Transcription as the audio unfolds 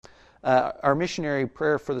Our missionary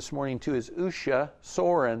prayer for this morning, too, is Usha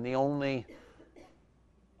Soren, the only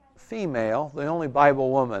female, the only Bible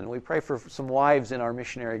woman. We pray for some wives in our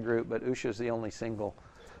missionary group, but Usha is the only single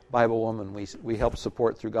Bible woman we help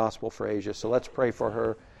support through Gospel for Asia. So let's pray for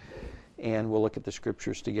her, and we'll look at the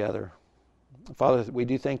Scriptures together. Father, we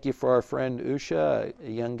do thank you for our friend Usha, a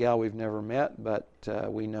young gal we've never met, but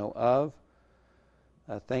we know of.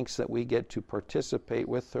 Thanks that we get to participate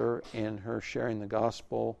with her in her sharing the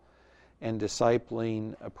gospel and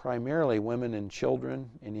discipling primarily women and children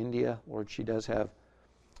in India. Lord, she does have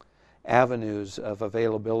avenues of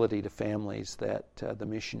availability to families that the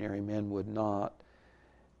missionary men would not.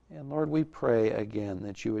 And Lord, we pray again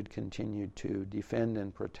that you would continue to defend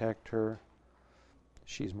and protect her.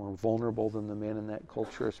 She's more vulnerable than the men in that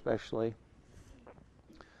culture especially.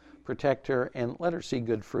 Protect her and let her see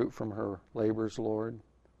good fruit from her labors, Lord.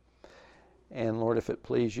 And Lord, if it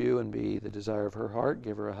please you and be the desire of her heart,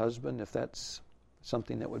 give her a husband if that's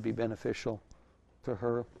something that would be beneficial to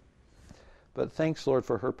her. But thanks, Lord,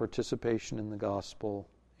 for her participation in the gospel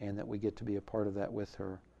and that we get to be a part of that with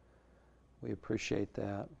her. We appreciate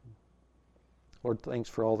that. Lord, thanks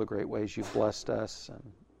for all the great ways you've blessed us and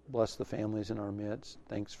blessed the families in our midst.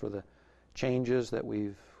 Thanks for the changes that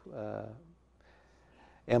we've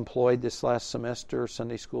employed this last semester.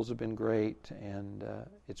 Sunday schools have been great, and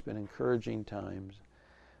it's been encouraging times.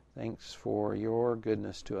 Thanks for your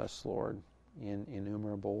goodness to us, Lord, in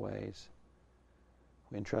innumerable ways.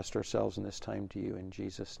 We entrust ourselves in this time to you in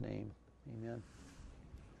Jesus' name. Amen.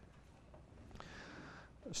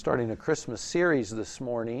 Starting a Christmas series this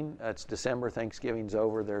morning. It's December, Thanksgiving's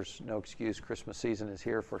over. There's no excuse. Christmas season is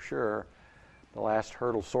here for sure. The last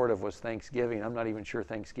hurdle sort of was Thanksgiving. I'm not even sure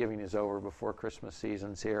Thanksgiving is over before Christmas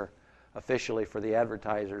season's here officially for the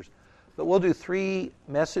advertisers. But we'll do 3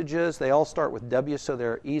 messages. They all start with W, so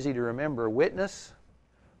they're easy to remember. Witness,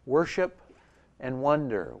 worship, and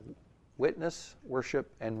wonder. Witness, worship,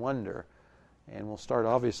 and wonder. And we'll start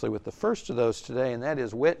obviously with the first of those today, and that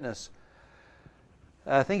is witness.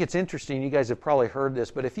 I think it's interesting. You guys have probably heard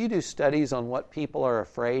this, but if you do studies on what people are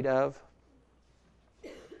afraid of,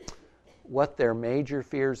 what their major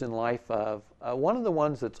fears in life of, one of the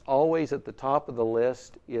ones that's always at the top of the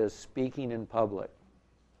list is speaking in public.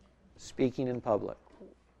 Speaking in public.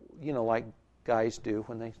 You know, like guys do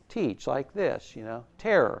when they teach, like this, you know,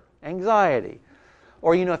 terror, anxiety.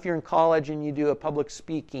 Or, you know, if you're in college and you do a public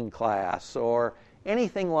speaking class or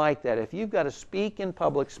anything like that, if you've got to speak in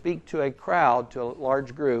public, speak to a crowd, to a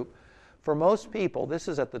large group, for most people, this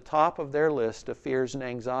is at the top of their list of fears and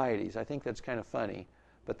anxieties. I think that's kind of funny.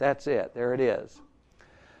 But that's it. There it is.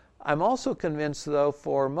 I'm also convinced, though,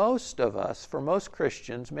 for most of us, for most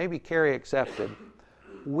Christians, maybe Carrie accepted,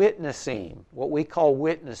 witnessing, what we call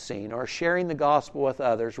witnessing, or sharing the gospel with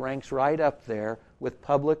others, ranks right up there with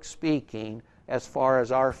public speaking as far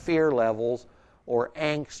as our fear levels or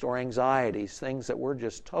angst or anxieties, things that we're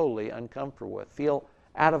just totally uncomfortable with, feel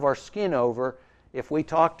out of our skin over if we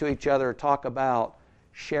talk to each other, talk about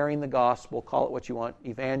sharing the gospel, call it what you want,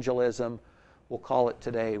 evangelism. We'll call it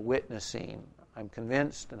today witnessing. I'm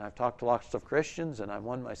convinced, and I've talked to lots of Christians, and I'm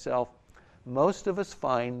one myself, most of us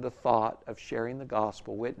find the thought of sharing the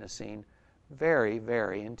gospel, witnessing, very,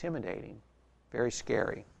 very intimidating, very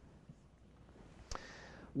scary.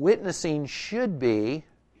 Witnessing should be,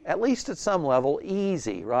 at least at some level,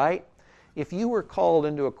 easy, right? If you were called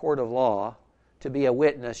into a court of law to be a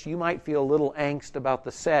witness, you might feel a little angst about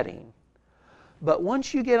the setting. But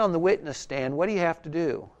once you get on the witness stand, what do you have to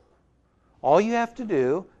do? All you have to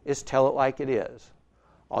do is tell it like it is.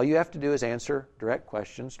 All you have to do is answer direct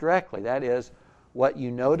questions directly. That is, what you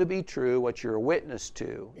know to be true, what you're a witness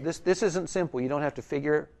to. This isn't simple. You don't have to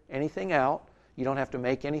figure anything out. You don't have to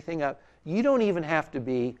make anything up. You don't even have to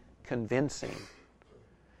be convincing.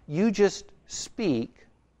 You just speak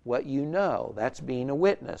what you know. That's being a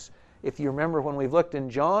witness. If you remember when we've looked in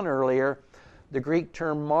John earlier, the Greek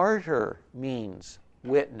term martyr means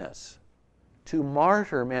witness. To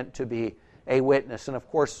martyr meant to be a witness. And of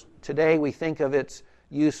course, today we think of its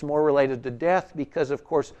use more related to death because, of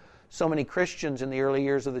course, so many Christians in the early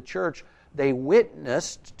years of the church, they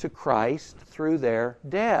witnessed to Christ through their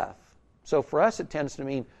death. So for us, it tends to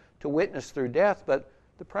mean to witness through death, but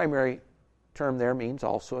the primary term there means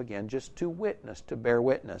also, again, just to witness, to bear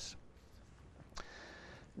witness.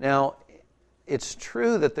 Now, it's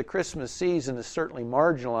true that the Christmas season is certainly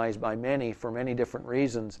marginalized by many for many different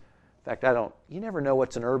reasons. In fact, you never know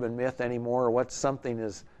what's an urban myth anymore or what something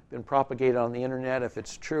has been propagated on the internet, if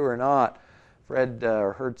it's true or not. I've read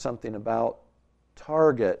or heard something about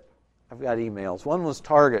Target. I've got emails. One was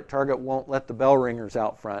Target. Target won't let the bell ringers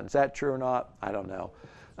out front. Is that true or not? I don't know.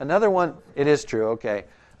 Another one, it is true, okay.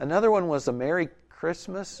 Another one was a Merry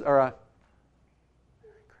Christmas, or a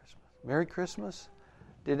Merry Christmas.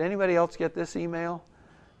 Did anybody else get this email?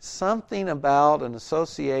 Something about an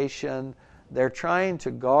association. They're trying to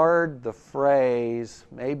guard the phrase,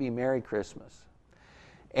 maybe Merry Christmas,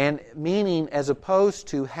 and meaning as opposed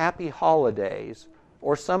to Happy Holidays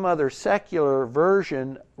or some other secular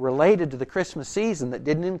version related to the Christmas season that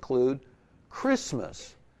didn't include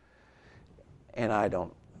Christmas. And I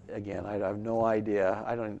have no idea.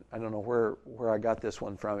 I don't know where I got this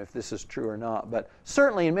one from, if this is true or not. But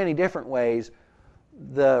certainly in many different ways,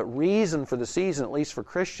 the reason for the season, at least for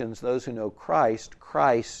Christians, those who know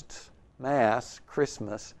Christ's Mass,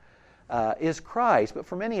 Christmas, is Christ. But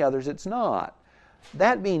for many others, it's not.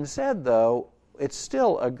 That being said, though, it's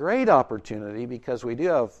still a great opportunity because we do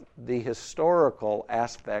have the historical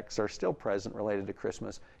aspects are still present related to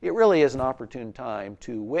Christmas. It really is an opportune time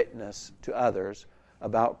to witness to others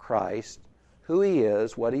about Christ, who He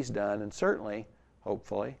is, what He's done, and certainly,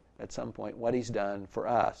 hopefully, at some point, what He's done for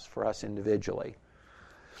us individually.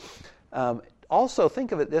 Also,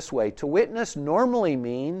 think of it this way. To witness normally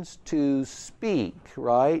means to speak,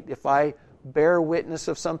 right? If I bear witness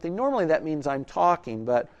of something, normally that means I'm talking,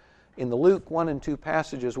 but in the Luke 1 and 2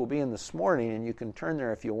 passages we'll be in this morning, and you can turn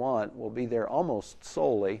there if you want. We'll be there almost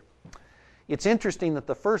solely. It's interesting that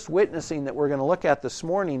the first witnessing that we're going to look at this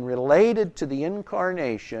morning related to the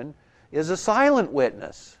incarnation is a silent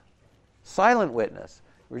witness. Silent witness.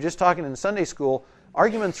 We were just talking in Sunday school,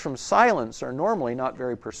 arguments from silence are normally not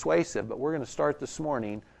very persuasive, but we're going to start this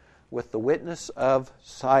morning with the witness of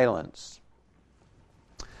silence.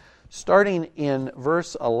 Starting in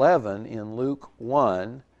verse 11 in Luke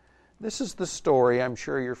 1, this is the story I'm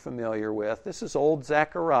sure you're familiar with. This is old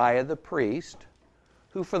Zechariah the priest,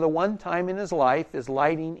 who for the one time in his life is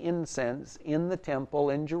lighting incense in the temple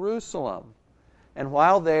in Jerusalem. And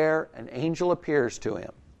while there, an angel appears to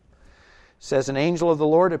him. It says, an angel of the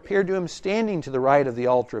Lord appeared to him standing to the right of the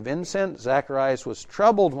altar of incense. Zacharias was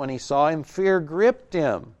troubled when he saw him. Fear gripped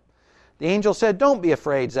him. The angel said, don't be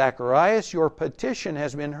afraid, Zacharias. Your petition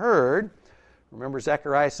has been heard. Remember,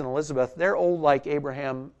 Zacharias and Elizabeth, they're old like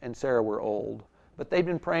Abraham and Sarah were old. But they've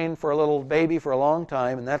been praying for a little baby for a long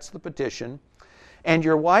time, and that's the petition. And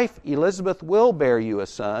your wife Elizabeth will bear you a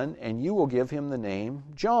son, and you will give him the name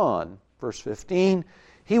John. Verse 15,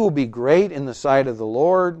 he will be great in the sight of the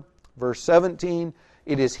Lord. Verse 17,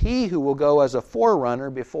 it is he who will go as a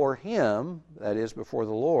forerunner before him, that is, before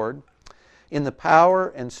the Lord, in the power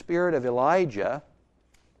and spirit of Elijah.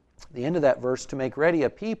 The end of that verse, to make ready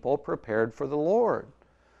a people prepared for the Lord.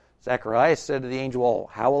 Zacharias said to the angel, well,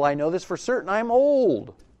 how will I know this for certain? I am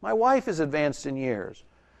old. My wife is advanced in years.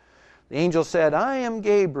 The angel said, I am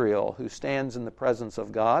Gabriel, who stands in the presence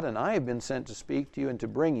of God, and I have been sent to speak to you and to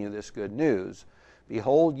bring you this good news.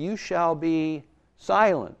 Behold, you shall be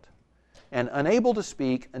silent and unable to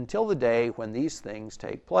speak until the day when these things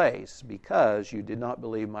take place, because you did not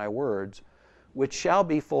believe my words, which shall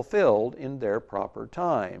be fulfilled in their proper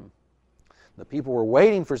time. The people were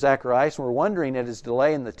waiting for Zacharias and were wondering at his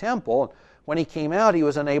delay in the temple. When he came out, he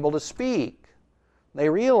was unable to speak. They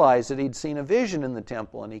realized that he'd seen a vision in the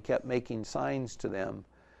temple, and he kept making signs to them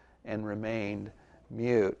and remained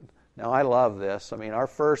mute. Now, I love this. I mean, our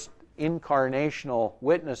first incarnational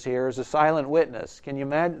witness here is a silent witness. Can you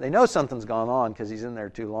imagine? They know something's gone on because he's in there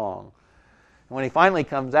too long. And when he finally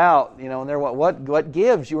comes out, and they're what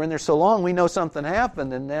gives? You were in there so long, we know something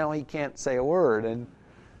happened, and now he can't say a word. And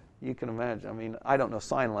you can imagine. I mean, I don't know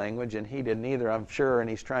sign language, and he didn't either, I'm sure, and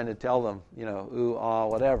he's trying to tell them, ooh, ah,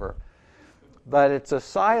 whatever. But it's a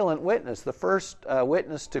silent witness. The first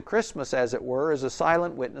witness to Christmas, as it were, is a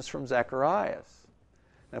silent witness from Zacharias.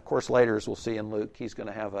 And of course, later, as we'll see in Luke, he's going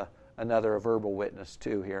to have another verbal witness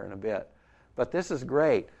too here in a bit. But this is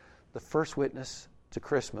great. The first witness to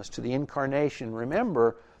Christmas, to the incarnation.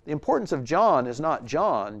 Remember, the importance of John is not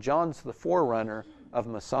John. John's the forerunner of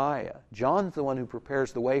Messiah. John's the one who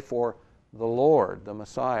prepares the way for the Lord, the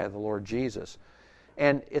Messiah, the Lord Jesus.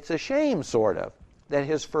 And it's a shame, sort of, that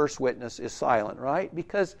his first witness is silent, right?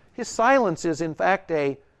 Because his silence is, in fact,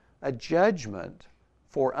 a judgment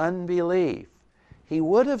for unbelief. He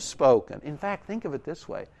would have spoken. In fact, think of it this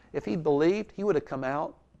way. If he'd believed, he would have come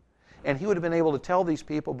out, and he would have been able to tell these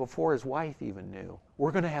people before his wife even knew,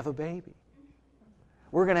 we're going to have a baby.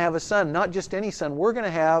 We're going to have a son, not just any son. We're going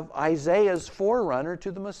to have Isaiah's forerunner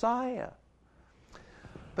to the Messiah.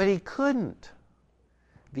 But he couldn't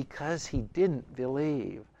because he didn't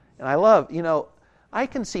believe. And I love, I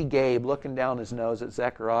can see Gabe looking down his nose at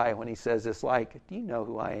Zechariah when he says this, like, do you know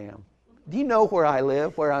who I am? Do you know where I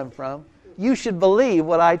live, where I'm from? You should believe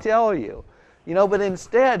what I tell you. But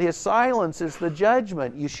instead, his silence is the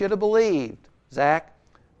judgment. You should have believed, Zach,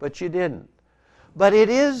 but you didn't. But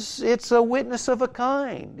it's a witness of a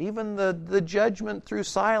kind. Even the judgment through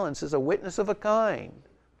silence is a witness of a kind.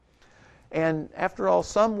 And after all,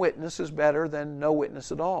 some witness is better than no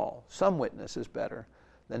witness at all. Some witness is better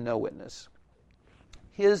than no witness.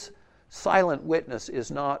 His silent witness is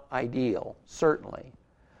not ideal, certainly.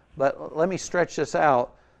 But let me stretch this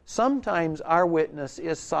out. Sometimes our witness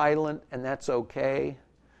is silent, and that's okay.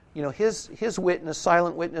 You know, his witness,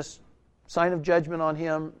 silent witness, sign of judgment on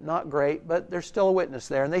him, not great, but there's still a witness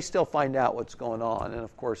there, and they still find out what's going on. And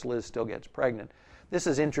of course, Liz still gets pregnant. This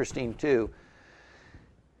is interesting too.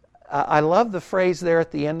 I love the phrase there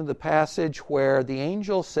at the end of the passage where the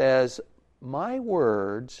angel says, my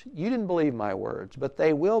words, you didn't believe my words, but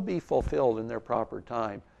they will be fulfilled in their proper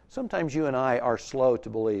time. Sometimes you and I are slow to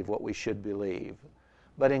believe what we should believe.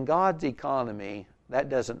 But in God's economy, that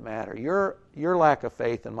doesn't matter. Your lack of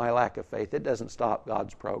faith and my lack of faith, it doesn't stop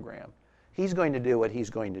God's program. He's going to do what He's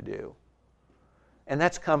going to do. And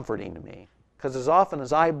that's comforting to me. Because as often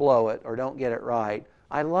as I blow it or don't get it right,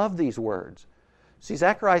 I love these words. See,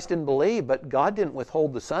 Zacharias didn't believe, but God didn't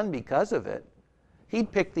withhold the son because of it.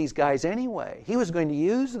 He'd picked these guys anyway. He was going to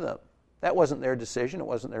use them. That wasn't their decision. It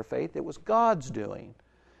wasn't their faith. It was God's doing.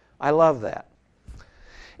 I love that.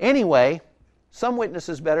 Anyway, some witness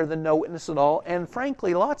is better than no witness at all. And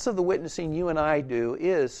frankly, lots of the witnessing you and I do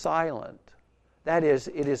is silent. That is,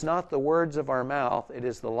 it is not the words of our mouth. It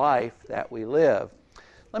is the life that we live.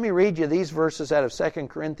 Let me read you these verses out of 2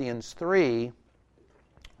 Corinthians 3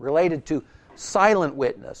 related to silent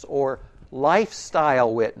witness or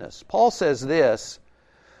lifestyle witness. Paul says this,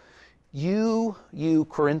 you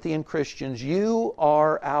Corinthian Christians, you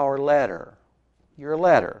are our letter. You're a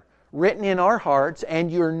letter, written in our hearts,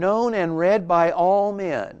 and you're known and read by all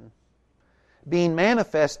men, being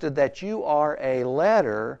manifested that you are a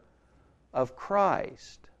letter of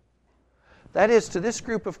Christ. That is, to this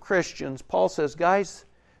group of Christians, Paul says, guys,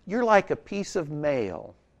 you're like a piece of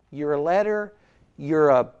mail. You're a letter, you're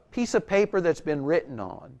a piece of paper that's been written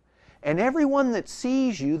on. And everyone that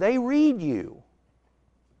sees you, they read you.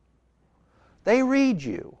 They read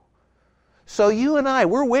you. So you and I,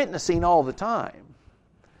 we're witnessing all the time.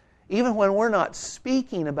 Even when we're not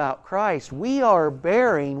speaking about Christ, we are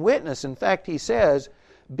bearing witness. In fact, he says,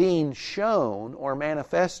 being shown or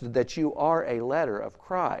manifested that you are a letter of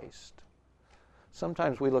Christ.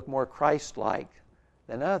 Sometimes we look more Christ-like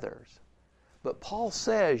than others. But Paul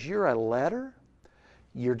says, you're a letter.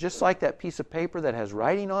 You're just like that piece of paper that has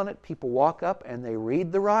writing on it. People walk up and they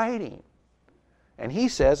read the writing. And he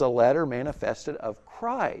says, a letter manifested of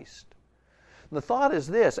Christ. And the thought is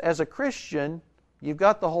this, as a Christian, you've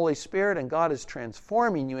got the Holy Spirit and God is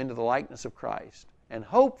transforming you into the likeness of Christ. And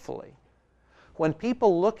hopefully, when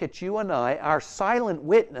people look at you and I, our silent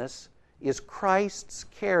witness is Christ's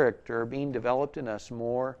character being developed in us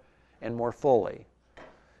more and more fully.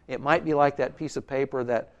 It might be like that piece of paper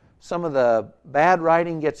that some of the bad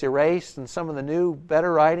writing gets erased and some of the new,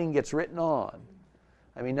 better writing gets written on.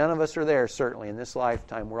 I mean, none of us are there, certainly. In this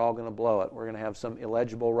lifetime, we're all going to blow it. We're going to have some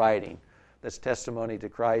illegible writing that's testimony to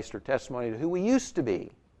Christ or testimony to who we used to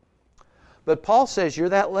be. But Paul says you're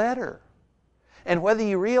that letter. And whether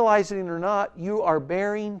you realize it or not, you are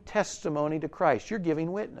bearing testimony to Christ. You're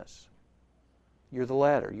giving witness. You're the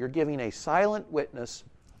letter. You're giving a silent witness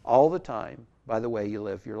all the time by the way you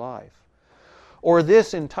live your life. Or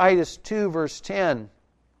this in Titus 2, verse 10.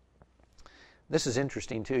 This is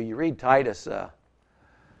interesting too. You read Titus.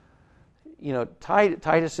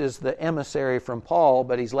 Titus is the emissary from Paul,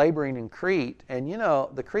 but he's laboring in Crete. And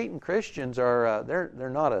the Cretan Christians are they're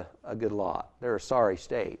not a good lot. They're a sorry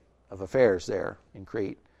state of affairs there in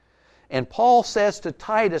Crete. And Paul says to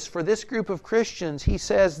Titus, for this group of Christians, he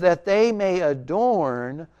says that they may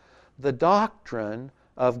adorn the doctrine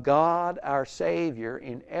of God our Savior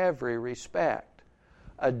in every respect.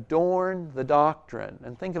 Adorn the doctrine.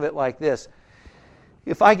 And think of it like this.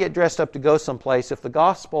 If I get dressed up to go someplace, if the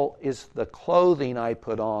gospel is the clothing I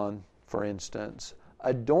put on, for instance,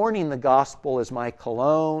 adorning the gospel is my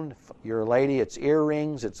cologne. If you're a lady, it's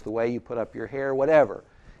earrings, it's the way you put up your hair, whatever.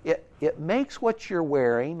 It makes what you're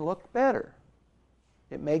wearing look better.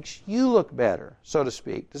 It makes you look better, so to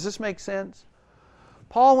speak. Does this make sense?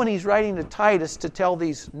 Paul, when he's writing to Titus to tell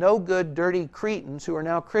these no good, dirty Cretans who are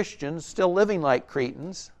now Christians, still living like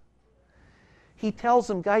Cretans, he tells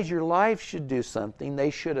them, guys, your lives should do something. They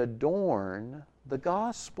should adorn the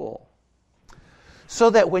gospel. So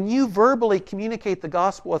that when you verbally communicate the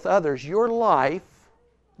gospel with others, your life,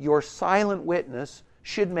 your silent witness,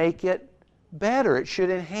 should make it better. It should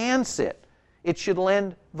enhance it. It should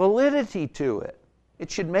lend validity to it.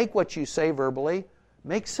 It should make what you say verbally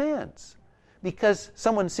make sense. Because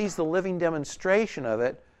someone sees the living demonstration of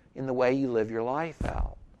it in the way you live your life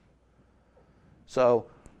out. So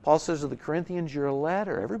Paul says to the Corinthians, you're a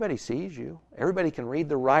letter. Everybody sees you. Everybody can read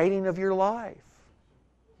the writing of your life.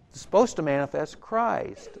 It's supposed to manifest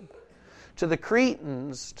Christ. To the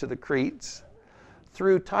Cretans, to the Cretes,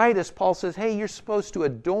 through Titus, Paul says, hey, you're supposed to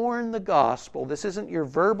adorn the gospel. This isn't your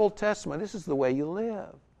verbal testimony. This is the way you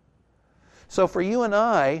live. So for you and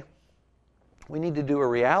I, we need to do a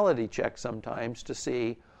reality check sometimes to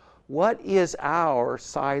see what is our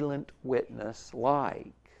silent witness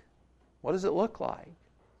like? What does it look like?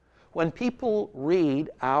 When people read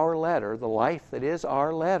our letter, the life that is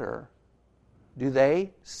our letter, do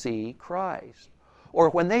they see Christ? Or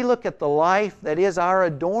when they look at the life that is our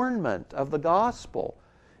adornment of the gospel,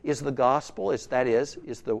 is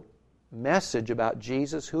the message about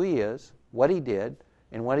Jesus, who He is, what He did,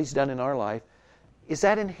 and what He's done in our life, is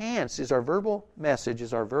that enhanced? Is our verbal message,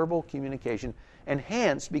 is our verbal communication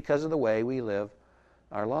enhanced because of the way we live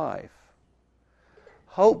our life?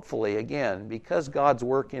 Hopefully, again, because God's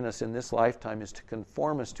work in us in this lifetime is to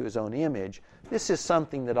conform us to His own image, this is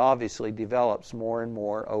something that obviously develops more and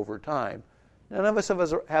more over time. None of us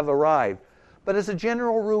have arrived. But as a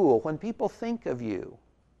general rule, when people think of you,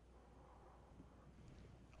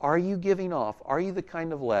 are you giving off? Are you the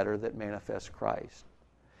kind of letter that manifests Christ?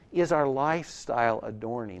 Is our lifestyle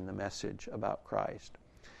adorning the message about Christ?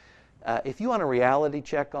 If you want a reality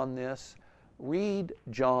check on this, read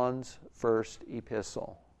John's first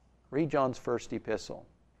epistle. Read John's first epistle.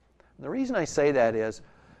 And the reason I say that is,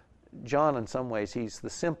 John, in some ways, he's the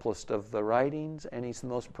simplest of the writings, and he's the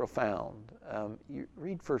most profound. You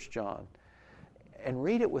read 1 John, and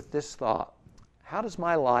read it with this thought. How does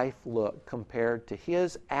my life look compared to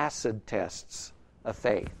his acid tests of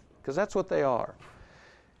faith? Because that's what they are.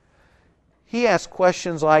 He asks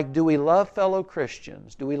questions like, do we love fellow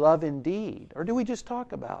Christians? Do we love indeed? Or do we just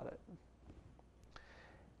talk about it?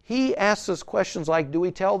 He asks us questions like, do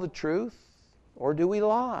we tell the truth? Or do we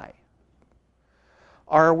lie?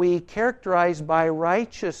 Are we characterized by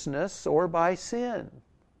righteousness or by sin?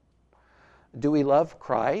 Do we love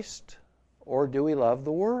Christ or do we love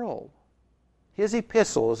the world? His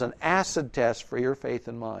epistle is an acid test for your faith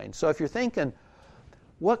and mine. So if you're thinking,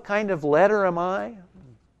 what kind of letter am I?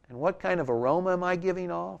 And what kind of aroma am I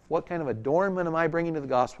giving off? What kind of adornment am I bringing to the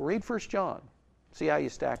gospel? Read 1 John. See how you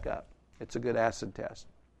stack up. It's a good acid test.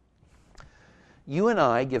 You and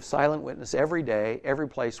I give silent witness every day, every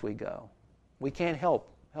place we go. We can't help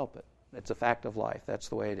it. It's a fact of life. That's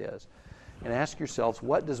the way it is. And ask yourselves,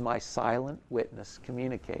 what does my silent witness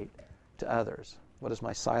communicate to others? What does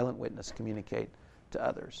my silent witness communicate to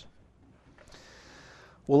others?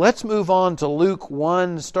 Well, let's move on to Luke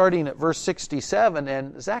 1, starting at verse 67.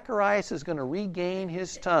 And Zacharias is going to regain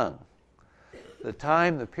his tongue.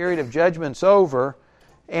 The period of judgment's over.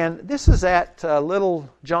 And this is at little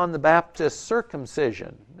John the Baptist's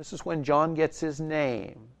circumcision. This is when John gets his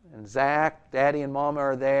name. And Zach, Daddy and Mama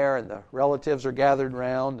are there, and the relatives are gathered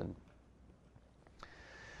around. And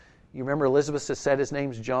you remember Elizabeth has said his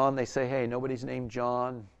name's John. They say, hey, nobody's named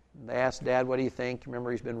John. They ask Dad, what do you think?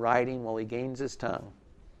 Remember, he's been writing. Well, he gains his tongue.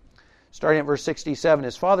 Starting at verse 67,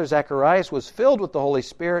 his father Zacharias was filled with the Holy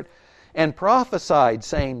Spirit and prophesied,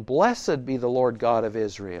 saying, blessed be the Lord God of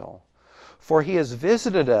Israel, for He has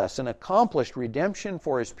visited us and accomplished redemption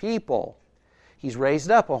for His people. He's raised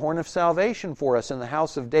up a horn of salvation for us in the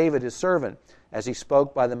house of David, His servant, as He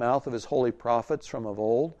spoke by the mouth of His holy prophets from of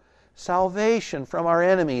old, salvation from our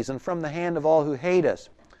enemies and from the hand of all who hate us,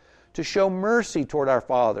 to show mercy toward our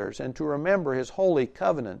fathers and to remember His holy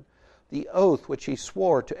covenant, the oath which He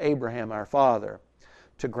swore to Abraham our father,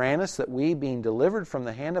 to grant us that we, being delivered from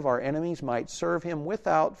the hand of our enemies, might serve Him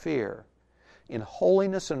without fear, in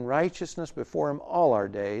holiness and righteousness before Him all our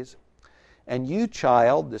days. And you,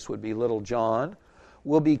 child, this would be little John,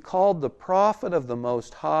 will be called the prophet of the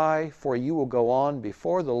Most High, for you will go on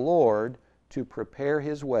before the Lord to prepare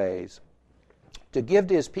His ways, to give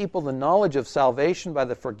to His people the knowledge of salvation by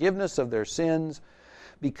the forgiveness of their sins,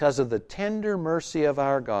 because of the tender mercy of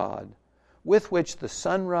our God, with which the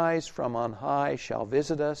sunrise from on high shall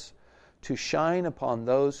visit us, to shine upon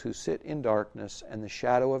those who sit in darkness and the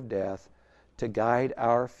shadow of death, to guide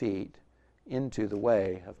our feet into the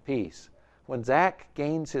way of peace. When Zach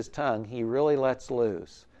gains his tongue, he really lets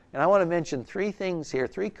loose. And I want to mention three things here,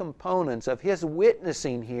 three components of his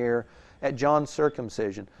witnessing here at John's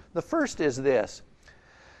circumcision. The first is this.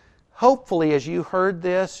 Hopefully, as you heard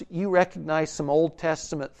this, you recognize some Old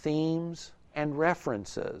Testament themes and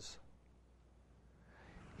references.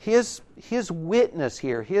 His witness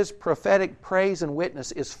here, his prophetic praise and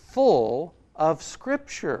witness is full of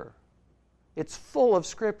Scripture. It's full of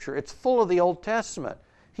Scripture. It's full of the Old Testament.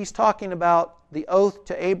 He's talking about the oath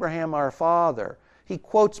to Abraham our father. He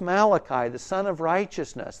quotes Malachi, the son of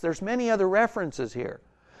righteousness. There's many other references here.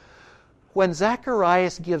 When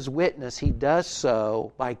Zacharias gives witness, he does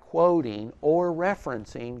so by quoting or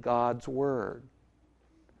referencing God's Word.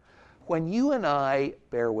 When you and I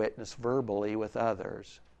bear witness verbally with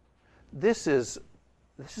others, this is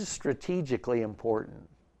strategically important.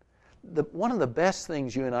 One of the best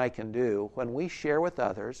things you and I can do when we share with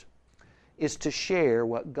others is to share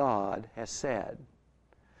what God has said.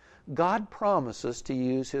 God promises to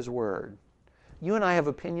use His Word. You and I have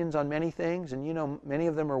opinions on many things, and many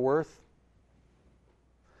of them are worth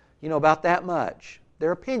about that much.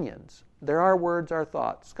 They're opinions. They're our words, our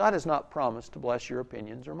thoughts. God has not promised to bless your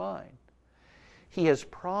opinions or mine. He has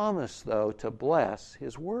promised, though, to bless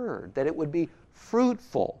His Word, that it would be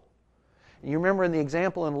fruitful. And you remember in the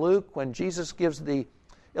example in Luke when Jesus gives the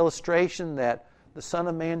illustration that the Son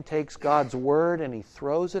of Man takes God's Word and He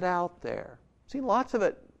throws it out there. See, lots of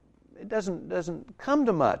it doesn't come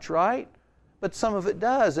to much, right? But some of it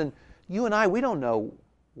does. And you and I, we don't know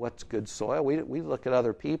what's good soil. We look at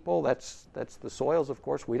other people. That's the soils, of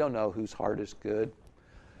course. We don't know whose heart is good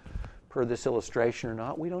per this illustration or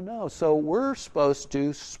not. We don't know. So we're supposed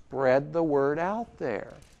to spread the word out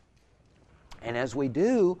there. And as we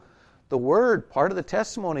do, the word, part of the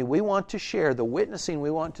testimony we want to share, the witnessing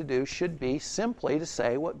we want to do, should be simply to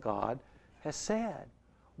say what God has said.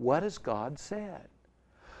 What has God said?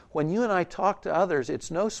 When you and I talk to others,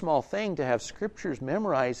 it's no small thing to have scriptures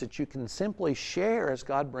memorized that you can simply share as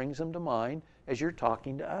God brings them to mind as you're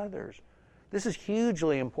talking to others. This is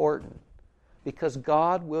hugely important because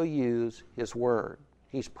God will use His Word.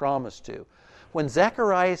 He's promised to. When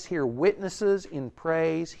Zacharias here witnesses in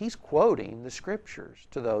praise, he's quoting the scriptures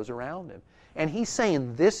to those around him. And he's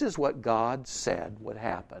saying, this is what God said would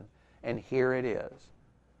happen, and here it is.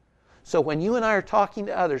 So when you and I are talking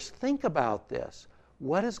to others, think about this.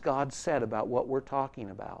 What has God said about what we're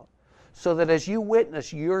talking about? So that as you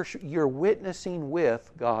witness, you're witnessing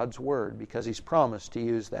with God's Word because He's promised to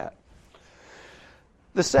use that.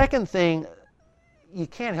 The second thing you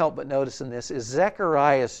can't help but notice in this is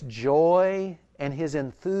Zechariah's joy and his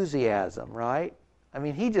enthusiasm, right? I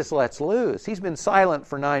mean, he just lets loose. He's been silent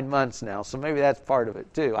for 9 months now, so maybe that's part of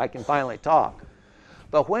it too. I can finally talk.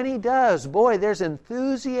 But when he does, boy, there's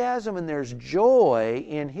enthusiasm and there's joy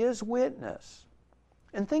in his witness.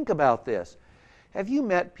 And think about this. Have you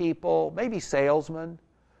met people, maybe salesmen,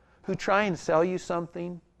 who try and sell you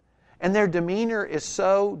something, and their demeanor is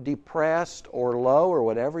so depressed or low or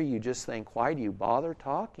whatever, you just think, why do you bother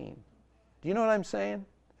talking? Do you know what I'm saying?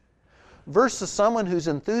 Versus someone who's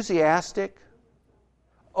enthusiastic,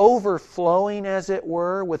 overflowing, as it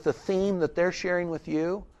were, with the theme that they're sharing with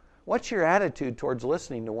you. What's your attitude towards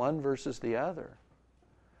listening to one versus the other?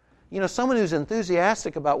 Someone who's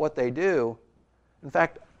enthusiastic about what they do. In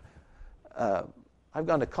fact, I've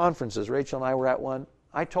gone to conferences. Rachel and I were at one.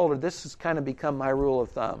 I told her this has kind of become my rule of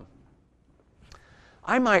thumb.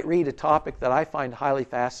 I might read a topic that I find highly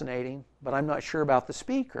fascinating, but I'm not sure about the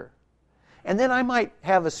speaker. And then I might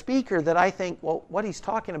have a speaker that I think, well, what he's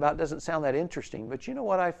talking about doesn't sound that interesting. But you know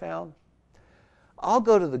what I found? I'll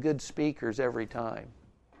go to the good speakers every time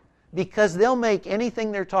because they'll make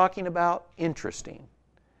anything they're talking about interesting.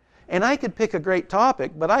 And I could pick a great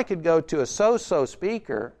topic, but I could go to a so-so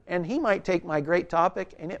speaker, and he might take my great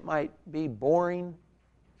topic, and it might be boring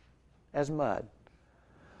as mud.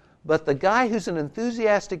 But the guy who's an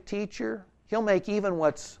enthusiastic teacher, he'll make even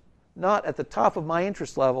what's not at the top of my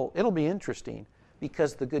interest level, it'll be interesting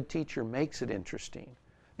because the good teacher makes it interesting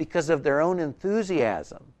because of their own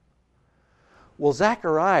enthusiasm. Well,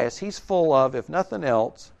 Zacharias, he's full of, if nothing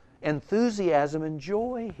else, enthusiasm and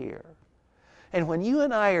joy here. And when you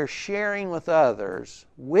and I are sharing with others,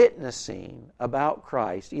 witnessing about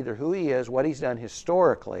Christ, either who He is, what He's done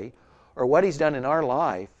historically, or what He's done in our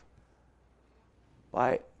life,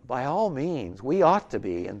 by all means, we ought to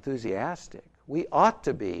be enthusiastic. We ought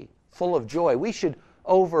to be full of joy. We should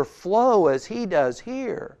overflow as He does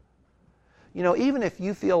here. Even if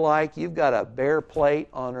you feel like you've got a bare plate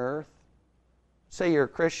on earth, say you're a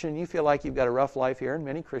Christian, you feel like you've got a rough life here, and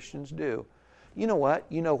many Christians do. You know what?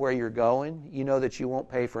 You know where you're going. You know that you won't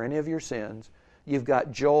pay for any of your sins. You've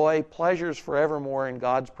got joy, pleasures forevermore in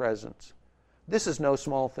God's presence. This is no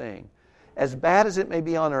small thing. As bad as it may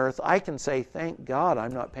be on earth, I can say, thank God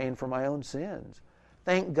I'm not paying for my own sins.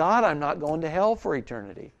 Thank God I'm not going to hell for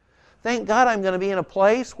eternity. Thank God I'm going to be in a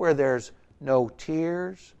place where there's no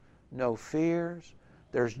tears, no fears.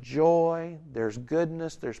 There's joy, there's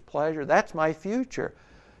goodness, there's pleasure. That's my future.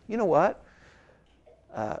 You know what?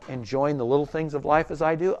 Enjoying the little things of life as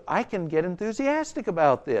I do, I can get enthusiastic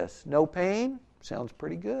about this. No pain, Sounds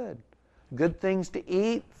pretty good. Good things to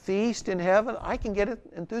eat, feast in heaven. I can get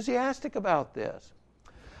enthusiastic about this.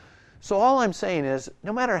 So all I'm saying is,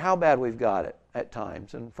 no matter how bad we've got it at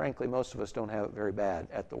times, and frankly most of us don't have it very bad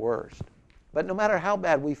at the worst, but no matter how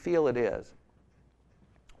bad we feel it is,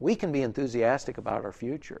 we can be enthusiastic about our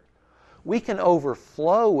future. We can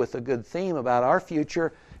overflow with a good theme about our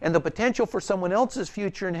future and the potential for someone else's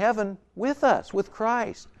future in heaven with us, with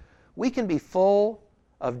Christ. We can be full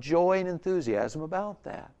of joy and enthusiasm about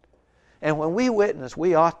that. And when we witness,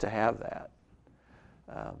 we ought to have that.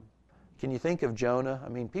 Can you think of Jonah? I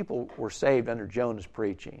mean, people were saved under Jonah's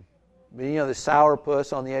preaching. I mean, this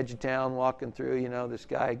sourpuss on the edge of town walking through, this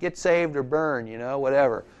guy, get saved or burn,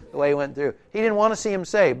 whatever, the way he went through. He didn't want to see him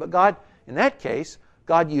saved, but God, in that case,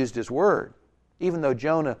 God used His Word. Even though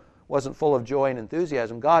Jonah wasn't full of joy and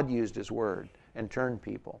enthusiasm, God used His Word and turned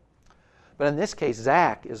people. But in this case,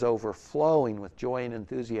 Zach is overflowing with joy and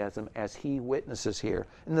enthusiasm as he witnesses here.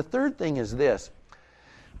 And the third thing is this.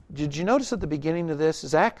 Did you notice at the beginning of this,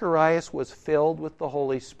 Zacharias was filled with the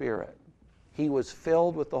Holy Spirit. He was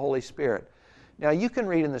filled with the Holy Spirit. Now you can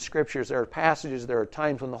read in the Scriptures, there are passages, there are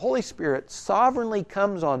times when the Holy Spirit sovereignly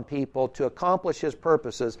comes on people to accomplish His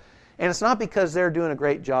purposes. And it's not because they're doing a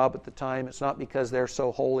great job at the time. It's not because they're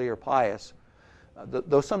so holy or pious,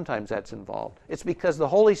 though sometimes that's involved. It's because the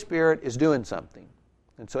Holy Spirit is doing something.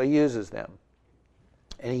 And so He uses them.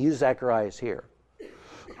 And He used Zacharias here.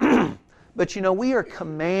 But we are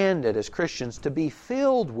commanded as Christians to be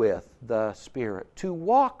filled with the Spirit, to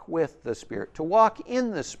walk with the Spirit, to walk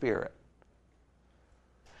in the Spirit.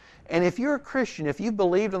 And if you're a Christian, if you've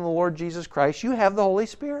believed in the Lord Jesus Christ, you have the Holy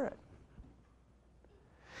Spirit.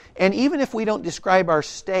 And even if we don't describe our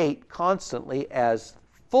state constantly as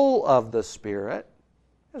full of the Spirit,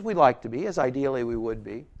 as we'd like to be, as ideally we would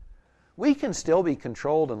be, we can still be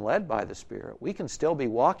controlled and led by the Spirit. We can still be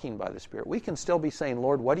walking by the Spirit. We can still be saying,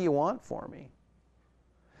 Lord, what do you want for me?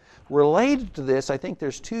 Related to this, I think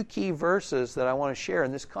there's two key verses that I want to share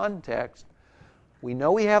in this context. We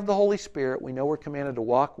know we have the Holy Spirit. We know we're commanded to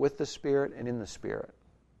walk with the Spirit and in the Spirit.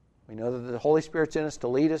 We know that the Holy Spirit's in us to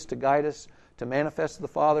lead us, to guide us, to manifest the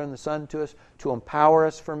Father and the Son to us, to empower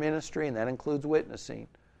us for ministry, and that includes witnessing.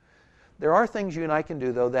 There are things you and I can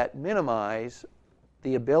do, though, that minimize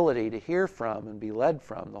the ability to hear from and be led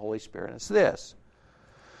from the Holy Spirit. And it's this.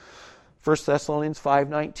 1 Thessalonians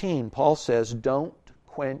 5:19, Paul says, don't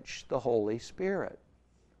quench the Holy Spirit.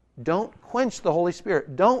 Don't quench the Holy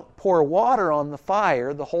Spirit. Don't pour water on the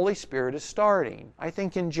fire the Holy Spirit is starting. I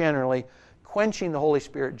think quenching the Holy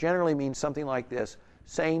Spirit generally means something like this: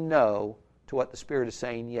 saying no to what the Spirit is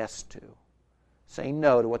saying yes to. Saying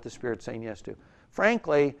no to what the Spirit's saying yes to.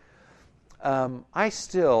 Frankly, I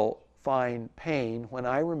still find pain when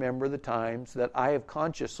I remember the times that I have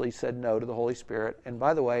consciously said no to the Holy Spirit. And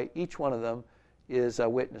by the way, each one of them is a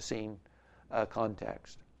witnessing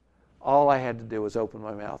context. All I had to do was open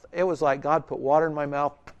my mouth. It was like God put water in my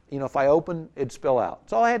mouth. If I opened, it'd spill out.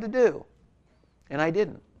 That's all I had to do. And I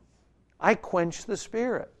didn't. I quenched the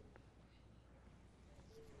Spirit.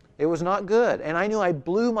 It was not good. And I knew I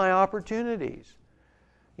blew my opportunities.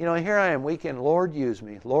 Here I am weekend, Lord, use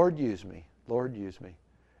me. Lord, use me. Lord, use me.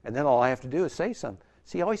 And then all I have to do is say something.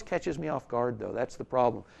 See, he always catches me off guard, though. That's the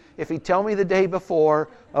problem. If he'd tell me the day before,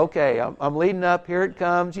 okay, I'm leading up, here it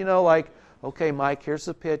comes, okay, Mike, here's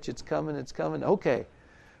the pitch, it's coming, okay.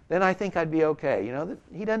 Then I think I'd be okay.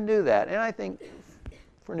 He doesn't do that. And I think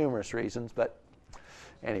for numerous reasons, but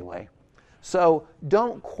anyway. So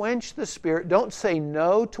don't quench the Spirit. Don't say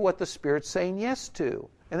no to what the Spirit's saying yes to.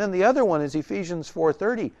 And then the other one is Ephesians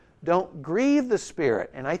 4:30. Don't grieve the Spirit.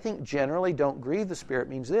 And I think generally don't grieve the Spirit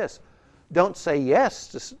means this. Don't say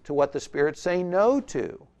yes to what the Spirit's saying no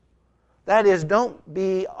to. That is, don't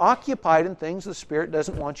be occupied in things the Spirit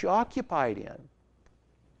doesn't want you occupied in.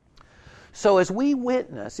 So as we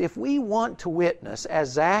witness, if we want to witness,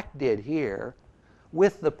 as Zach did here,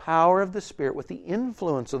 with the power of the Spirit, with the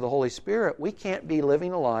influence of the Holy Spirit, we can't be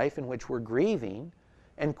living a life in which we're grieving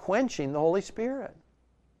and quenching the Holy Spirit.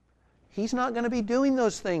 He's not going to be doing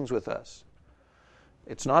those things with us.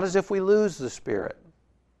 It's not as if we lose the Spirit.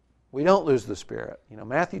 We don't lose the Spirit.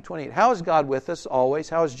 Matthew 28, how is God with us always?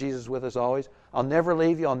 How is Jesus with us always? I'll never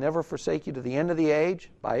leave you, I'll never forsake you to the end of the age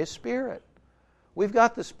by His Spirit. We've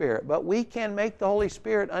got the Spirit, but we can make the Holy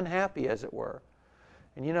Spirit unhappy, as it were.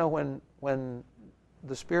 And when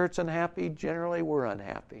the Spirit's unhappy, generally we're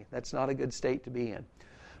unhappy. That's not a good state to be in.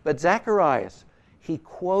 But Zacharias, he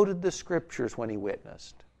quoted the Scriptures when he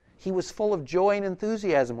witnessed. He was full of joy and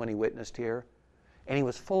enthusiasm when he witnessed here, and he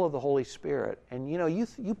was full of the Holy Spirit. And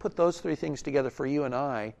you put those three things together for you and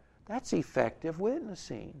I, that's effective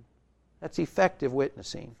witnessing. That's effective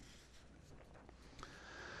witnessing.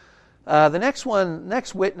 The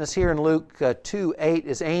next witness here in Luke 2:8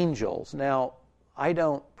 is angels. Now, I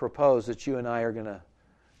don't propose that you and I are going to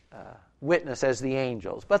witness as the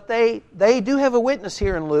angels, but they do have a witness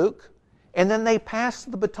here in Luke, and then they pass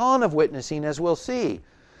the baton of witnessing, as we'll see.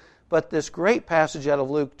 But this great passage out of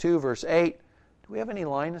Luke 2, verse 8, do we have any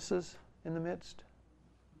Linuses in the midst?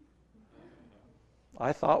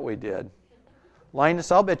 I thought we did.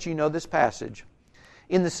 Linus, I'll bet you know this passage.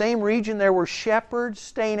 In the same region there were shepherds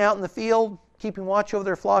staying out in the field, keeping watch over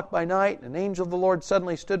their flock by night. An angel of the Lord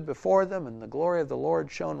suddenly stood before them, and the glory of the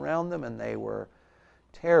Lord shone round them, and they were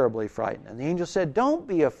terribly frightened. And the angel said, "Don't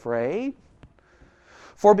be afraid.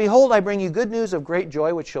 For behold, I bring you good news of great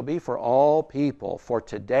joy, which shall be for all people. For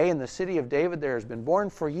today in the city of David there has been born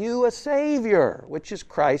for you a Savior, which is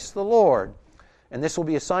Christ the Lord. And this will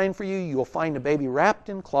be a sign for you. You will find a baby wrapped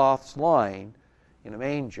in cloths, lying in a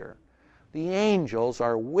manger." The angels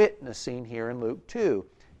are witnessing here in Luke 2.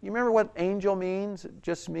 You remember what angel means? It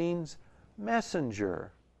just means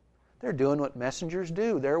messenger. They're doing what messengers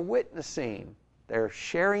do. They're witnessing. They're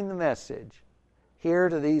sharing the message here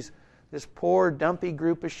to this poor, dumpy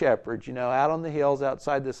group of shepherds, out on the hills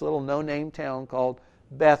outside this little no-name town called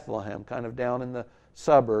Bethlehem, kind of down in the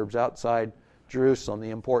suburbs outside Jerusalem, the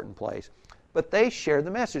important place. But they share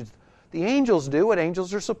the message. The angels do what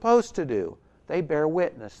angels are supposed to do. They bear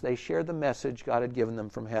witness. They share the message God had given them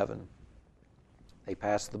from heaven. They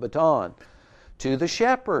pass the baton to the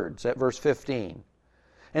shepherds at verse 15.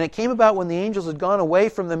 And it came about when the angels had gone away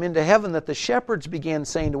from them into heaven that the shepherds began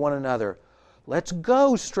saying to one another, "Let's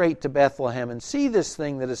go straight to Bethlehem and see this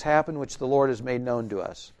thing that has happened, which the Lord has made known to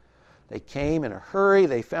us." They came in a hurry.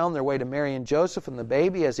 They found their way to Mary and Joseph and the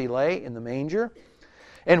baby as he lay in the manger.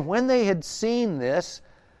 And when they had seen this,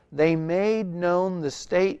 they made known the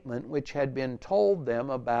statement which had been told them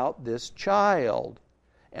about this child.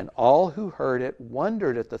 And all who heard it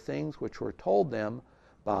wondered at the things which were told them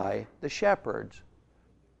by the shepherds.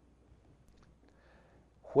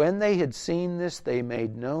 When they had seen this, they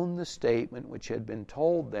made known the statement which had been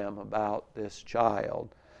told them about this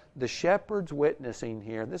child. The shepherds witnessing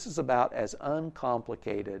here, this is about as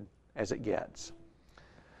uncomplicated as it gets.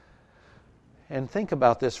 And think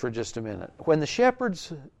about this for just a minute. When the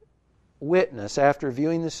shepherds witness after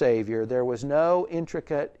viewing the Savior, there was no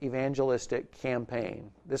intricate evangelistic campaign.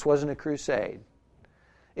 This wasn't a crusade.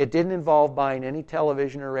 It didn't involve buying any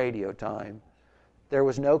television or radio time. There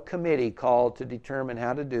was no committee called to determine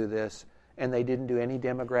how to do this, and they didn't do any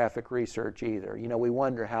demographic research either. We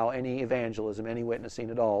wonder how any evangelism, any witnessing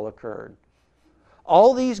at all occurred.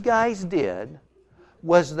 All these guys did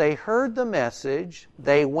was they heard the message,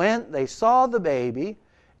 they went, they saw the baby,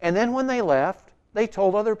 and then when they left, they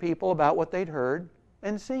told other people about what they'd heard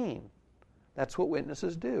and seen. That's what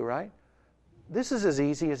witnesses do, right? This is as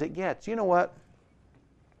easy as it gets. You know what?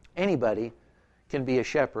 Anybody can be a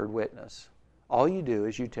shepherd witness. All you do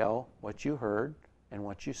is you tell what you heard and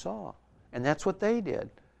what you saw. And that's what they did.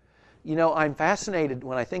 I'm fascinated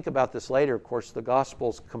when I think about this later. Of course, the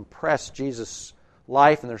Gospels compress Jesus'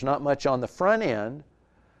 life, and there's not much on the front end.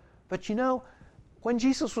 But when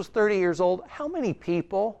Jesus was 30 years old, how many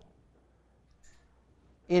people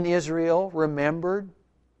in Israel remembered,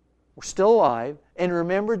 were still alive, and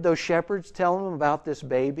remembered those shepherds telling them about this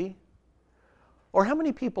baby? Or how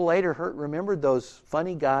many people later remembered those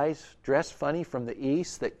funny guys dressed funny from the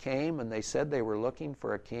east that came and they said they were looking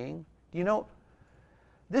for a king?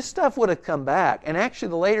 This stuff would have come back. And actually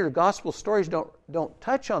the later gospel stories don't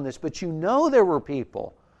touch on this, but there were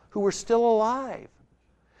people who were still alive.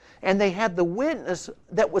 And they had the witness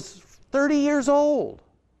that was 30 years old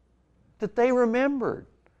that they remembered.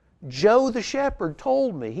 Joe the shepherd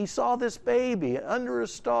told me he saw this baby under a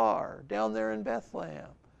star down there in Bethlehem.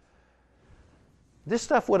 This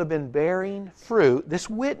stuff would have been bearing fruit, this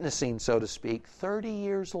witnessing, so to speak, 30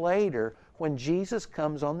 years later when Jesus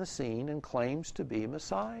comes on the scene and claims to be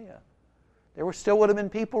Messiah. There still would have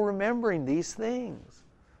been people remembering these things.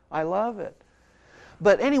 I love it.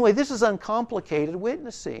 But anyway, this is uncomplicated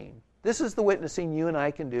witnessing. This is the witnessing you and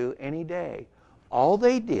I can do any day. All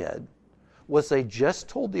they did was they just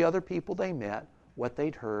told the other people they met what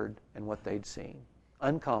they'd heard and what they'd seen.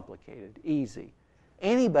 Uncomplicated, easy.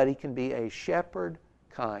 Anybody can be a shepherd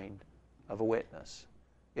kind of a witness.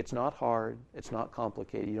 It's not hard. It's not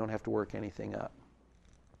complicated. You don't have to work anything up.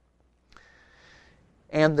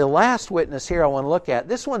 And the last witness here I want to look at,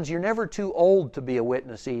 this one's you're never too old to be a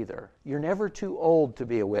witness either. You're never too old to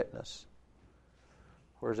be a witness.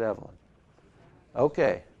 Where's Evelyn?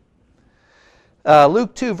 Okay.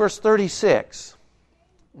 Luke 2, verse 36.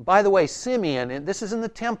 By the way, Simeon, and this is in the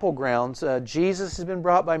temple grounds. Jesus has been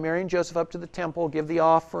brought by Mary and Joseph up to the temple, give the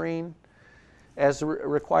offering. as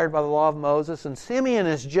required by the law of Moses. And Simeon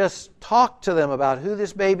has just talked to them about who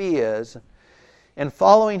this baby is. And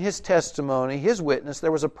following his testimony, his witness,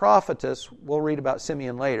 there was a prophetess. We'll read about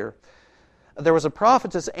Simeon later. There was a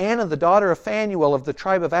prophetess, Anna, the daughter of Phanuel of the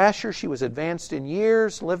tribe of Asher. She was advanced in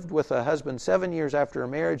years, lived with a husband 7 years after her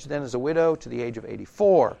marriage, then as a widow to the age of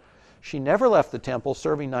 84. She never left the temple,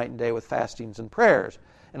 serving night and day with fastings and prayers.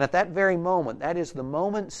 And at that very moment, that is the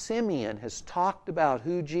moment Simeon has talked about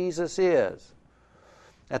who Jesus is,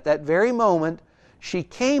 at that very moment, she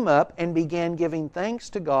came up and began giving thanks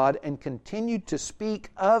to God and continued to speak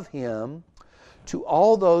of Him to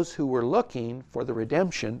all those who were looking for the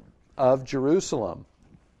redemption of Jerusalem.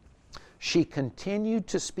 She continued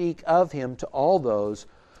to speak of Him to all those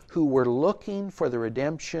who were looking for the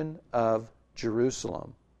redemption of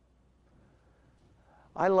Jerusalem.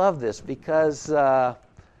 I love this because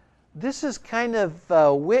this is kind of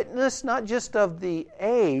witness, not just of the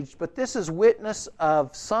aged, but this is witness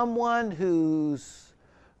of someone who's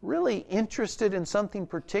really interested in something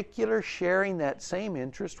particular, sharing that same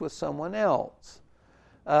interest with someone else.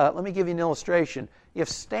 Let me give you an illustration. If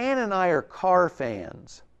Stan and I are car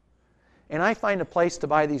fans, and I find a place to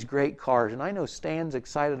buy these great cars, and I know Stan's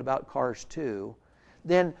excited about cars too,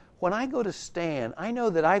 then when I go to Stan, I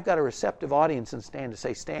know that I've got a receptive audience in Stan to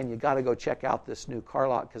say, Stan, you got to go check out this new car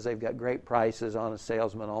lot because they've got great prices, honest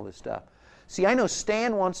salesman, all this stuff. See, I know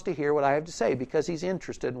Stan wants to hear what I have to say because he's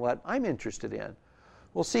interested in what I'm interested in.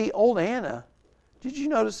 Well, see, old Anna, did you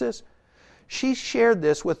notice this? She shared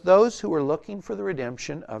this with those who were looking for the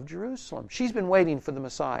redemption of Jerusalem. She's been waiting for the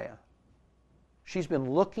Messiah. She's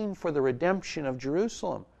been looking for the redemption of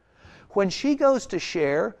Jerusalem. When she goes to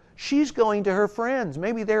share, she's going to her friends.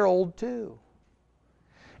 Maybe they're old too.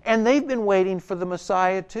 And they've been waiting for the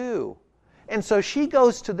Messiah too. And so she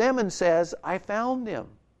goes to them and says, I found Him.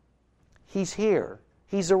 He's here.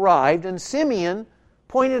 He's arrived. And Simeon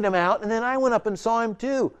pointed Him out, and then I went up and saw Him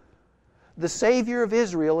too. The Savior of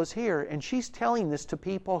Israel is here. And she's telling this to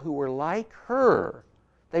people who were like her.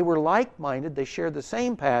 They were like-minded. They shared the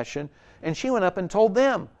same passion. And she went up and told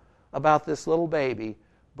them about this little baby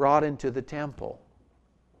brought into the temple.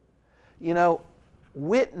 You know,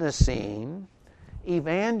 witnessing,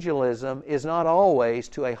 evangelism is not always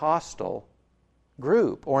to a hostile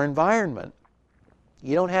group or environment.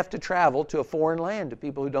 You don't have to travel to a foreign land to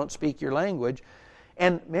people who don't speak your language.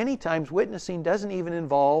 And many times witnessing doesn't even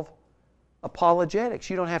involve apologetics.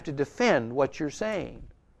 You don't have to defend what you're saying.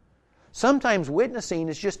 Sometimes witnessing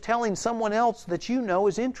is just telling someone else that you know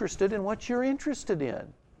is interested in what you're interested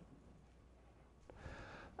in.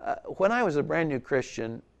 When I was a brand new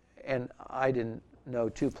Christian, and I didn't know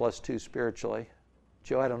 2 + 2 spiritually.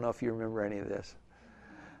 Joe, I don't know if you remember any of this.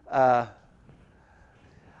 I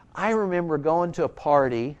remember going to a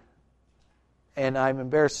party, and I'm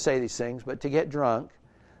embarrassed to say these things, but to get drunk.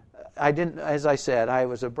 I didn't, as I said, I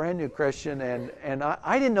was a brand new Christian, and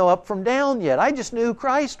I didn't know up from down yet. I just knew who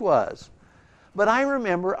Christ was. But I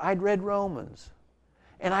remember I'd read Romans,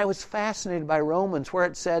 and I was fascinated by Romans, where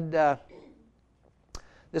it said,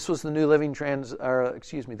 this was the New Living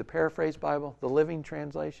the Paraphrase Bible, the Living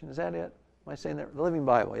Translation. Is that it? Am I saying that? The Living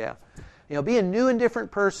Bible, yeah. You know, be a new and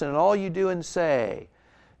different person in all you do and say.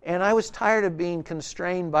 And I was tired of being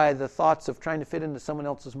constrained by the thoughts of trying to fit into someone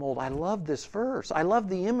else's mold. I love this verse. I love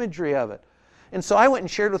the imagery of it. And so I went and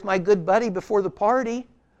shared with my good buddy before the party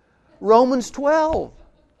Romans 12.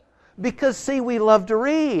 Because, see, we love to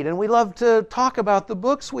read and we love to talk about the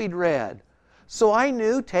books we'd read. So I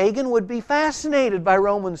knew Tegan would be fascinated by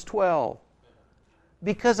Romans 12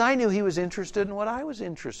 because I knew he was interested in what I was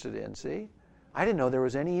interested in, see? I didn't know there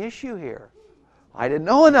was any issue here. I didn't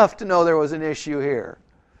know enough to know there was an issue here.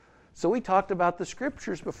 So we talked about the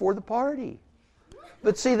Scriptures before the party.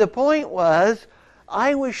 But see, the point was,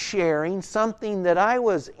 I was sharing something that I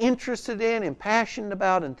was interested in and passionate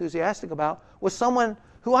about, enthusiastic about, with someone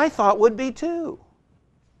who I thought would be too.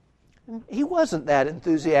 He wasn't that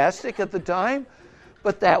enthusiastic at the time,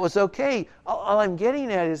 but that was okay. All I'm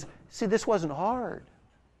getting at is, see, this wasn't hard.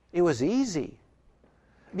 It was easy.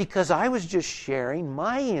 Because I was just sharing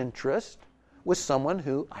my interest with someone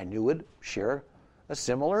who I knew would share a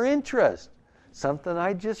similar interest. Something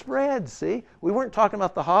I just read, see? We weren't talking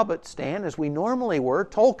about The Hobbit, Stan, as we normally were,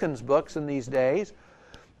 Tolkien's books in these days.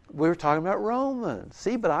 We were talking about Romans,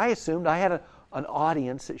 see? But I assumed I had an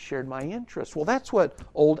audience that shared my interests. Well, that's what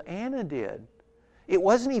old Anna did. It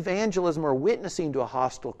wasn't evangelism or witnessing to a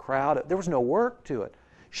hostile crowd. There was no work to it.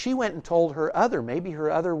 She went and told maybe her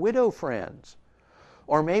other widow friends,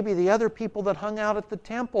 or maybe the other people that hung out at the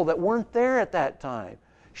temple that weren't there at that time.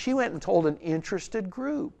 She went and told an interested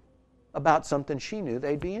group about something she knew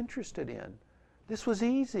they'd be interested in. This was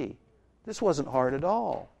easy. This wasn't hard at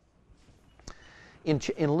all. In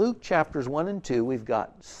Luke chapters 1 and 2, we've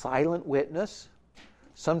got silent witness.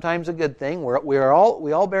 Sometimes a good thing. We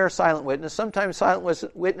all bear silent witness. Sometimes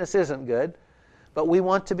silent witness isn't good. But we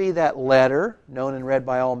want to be that letter, known and read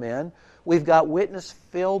by all men. We've got witness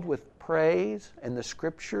filled with praise and the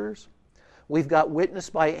Scriptures. We've got witness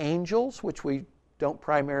by angels, which we don't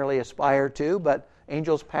primarily aspire to, but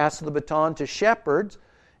angels pass the baton to shepherds.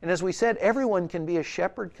 And as we said, everyone can be a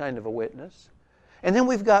shepherd kind of a witness. And then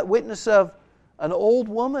we've got witness of an old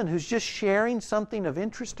woman who's just sharing something of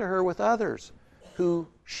interest to her with others who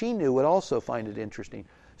she knew would also find it interesting.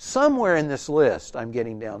 Somewhere in this list, I'm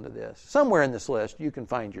getting down to this, somewhere in this list you can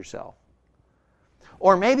find yourself.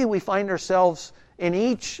 Or maybe we find ourselves in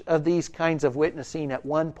each of these kinds of witnessing at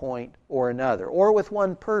one point or another, or with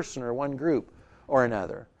one person or one group or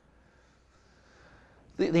another.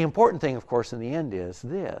 The important thing, of course, in the end is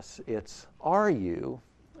this. It's, are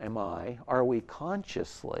we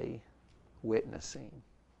consciously witnessing?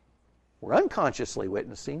 We're unconsciously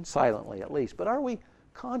witnessing, silently at least, but are we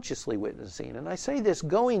consciously witnessing? And I say this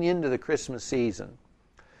going into the Christmas season.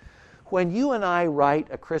 When you and I write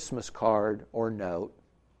a Christmas card or note,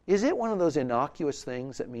 is it one of those innocuous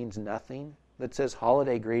things that means nothing, that says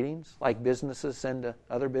holiday greetings, like businesses send to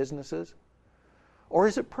other businesses? Or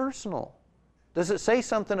is it personal? Does it say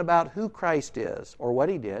something about who Christ is or what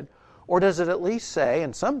He did? Or does it at least say,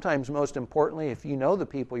 and sometimes most importantly, if you know the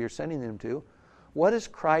people you're sending them to, what has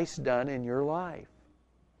Christ done in your life?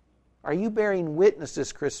 Are you bearing witness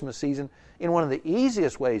this Christmas season in one of the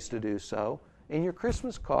easiest ways to do so, in your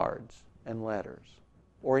Christmas cards and letters,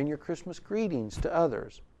 or in your Christmas greetings to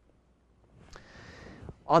others?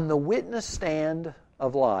 On the witness stand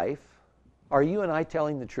of life, are you and I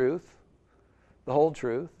telling the truth, the whole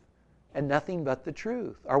truth, and nothing but the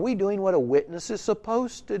truth? Are we doing what a witness is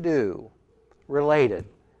supposed to do, related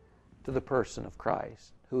to the person of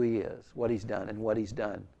Christ, who He is, what He's done, and what He's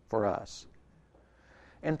done for us?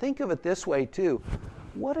 And think of it this way, too.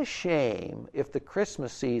 What a shame if the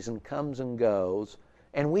Christmas season comes and goes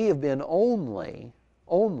and we have been only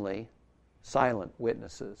silent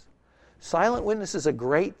witnesses. Silent witness is a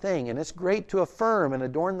great thing, and it's great to affirm and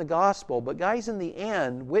adorn the gospel. But guys, in the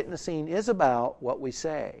end, witnessing is about what we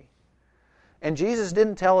say. And Jesus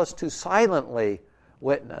didn't tell us to silently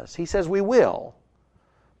witness. He says we will.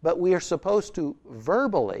 But we are supposed to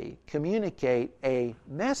verbally communicate a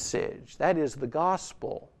message. That is the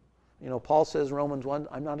gospel. You know, Paul says in Romans 1,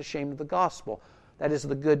 I'm not ashamed of the gospel. That is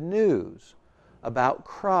the good news about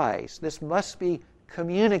Christ. This must be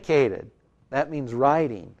communicated. That means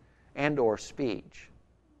writing and or speech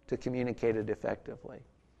to communicate it effectively.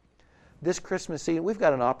 This Christmas season, we've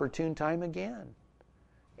got an opportune time again.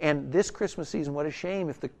 And this Christmas season, what a shame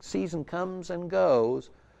if the season comes and goes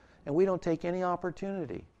and we don't take any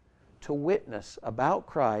opportunity to witness about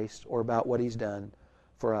Christ or about what He's done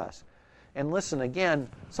for us. And listen, again,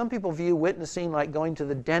 some people view witnessing like going to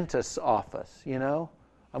the dentist's office, you know.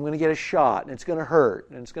 I'm going to get a shot, and it's going to hurt,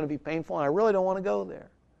 and it's going to be painful, and I really don't want to go there.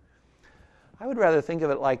 I would rather think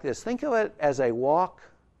of it like this. Think of it as a walk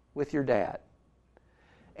with your dad.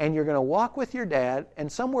 And you're going to walk with your dad,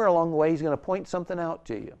 and somewhere along the way He's going to point something out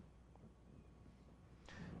to you.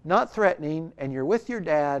 Not threatening, and you're with your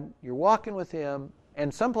dad, you're walking with him,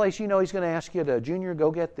 and someplace you know He's going to ask you to, Junior, go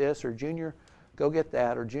get this, or Junior, go get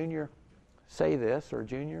that, or Junior, say this, or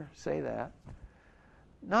Junior, say that.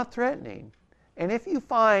 Not threatening. And if you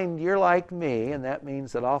find you're like me, and that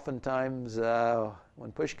means that oftentimes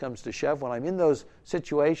when push comes to shove, when I'm in those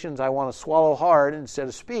situations, I want to swallow hard instead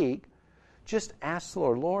of speak, just ask the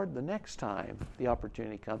Lord, Lord, the next time the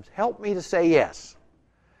opportunity comes, help me to say yes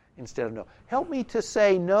instead of no. Help me to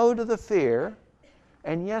say no to the fear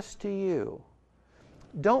and yes to you.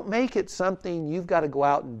 Don't make it something you've got to go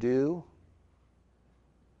out and do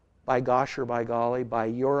by gosh or by golly, by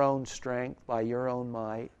your own strength, by your own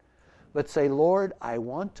might. But say, Lord, I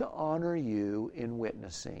want to honor you in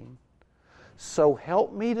witnessing. So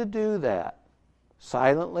help me to do that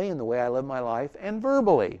silently in the way I live my life and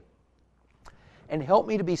verbally. And help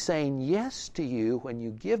me to be saying yes to you when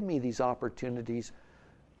you give me these opportunities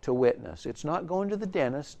to witness. It's not going to the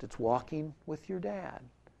dentist, it's walking with your dad.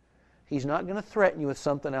 He's not going to threaten you with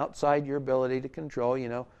something outside your ability to control. You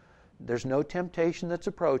know, there's no temptation that's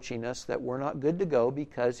approaching us that we're not good to go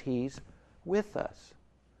because He's with us.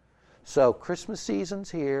 So Christmas season's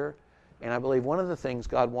here, and I believe one of the things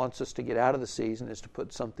God wants us to get out of the season is to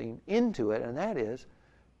put something into it, and that is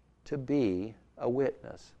to be a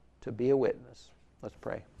witness. To be a witness. Let's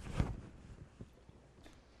pray.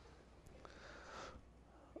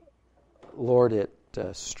 Lord,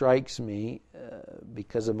 strikes me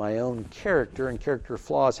because of my own character and character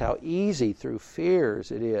flaws, how easy through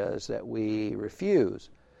fears it is that we refuse,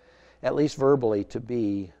 at least verbally, to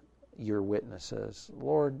be your witnesses.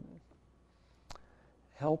 Lord,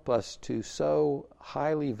 help us to so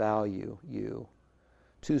highly value you,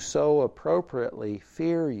 to so appropriately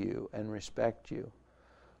fear you and respect you.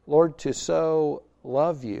 Lord, to so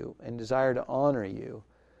love you and desire to honor you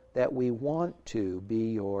that we want to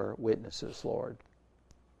be your witnesses, Lord.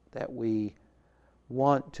 That we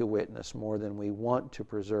want to witness more than we want to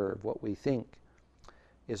preserve what we think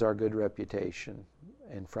is our good reputation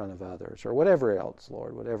in front of others, or whatever else,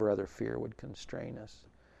 Lord, whatever other fear would constrain us.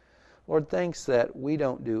 Lord, thanks that we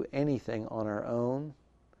don't do anything on our own,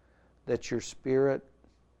 that your Spirit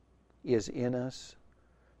is in us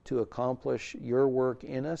to accomplish your work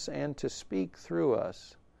in us and to speak through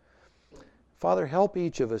us. Father, help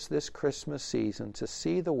each of us this Christmas season to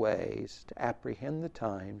see the ways, to apprehend the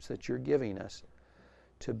times that you're giving us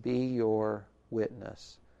to be your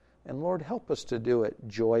witness. And Lord, help us to do it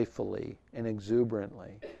joyfully and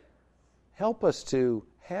exuberantly. Help us to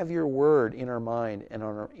have your word in our mind and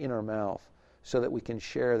in our mouth so that we can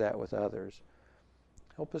share that with others.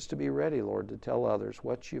 Help us to be ready, Lord, to tell others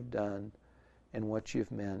what you've done and what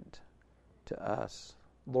you've meant to us.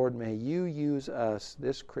 Lord, may you use us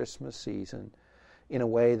this Christmas season in a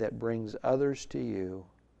way that brings others to you,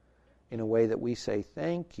 in a way that we say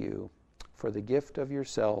thank you for the gift of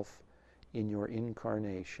yourself in your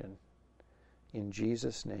incarnation. In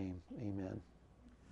Jesus' name, amen.